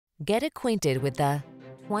Get acquainted with the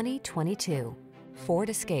 2022 Ford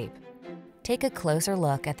Escape. Take a closer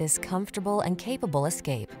look at this comfortable and capable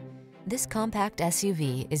Escape. This compact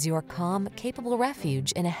SUV is your calm, capable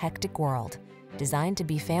refuge in a hectic world. Designed to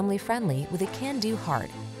be family-friendly with a can-do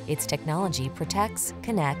heart, its technology protects,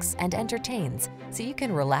 connects, and entertains, so you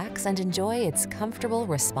can relax and enjoy its comfortable,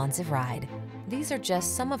 responsive ride. These are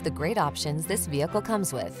just some of the great options this vehicle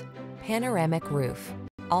comes with: panoramic roof,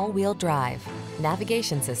 all-wheel drive,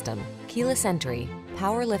 navigation system, keyless entry,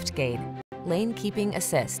 power liftgate, lane keeping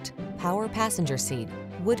assist, power passenger seat,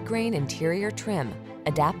 wood grain interior trim,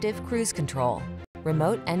 adaptive cruise control,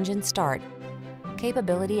 remote engine start.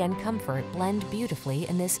 Capability and comfort blend beautifully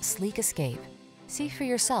in this sleek Escape. See for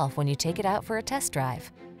yourself when you take it out for a test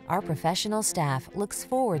drive. Our professional staff looks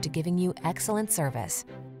forward to giving you excellent service.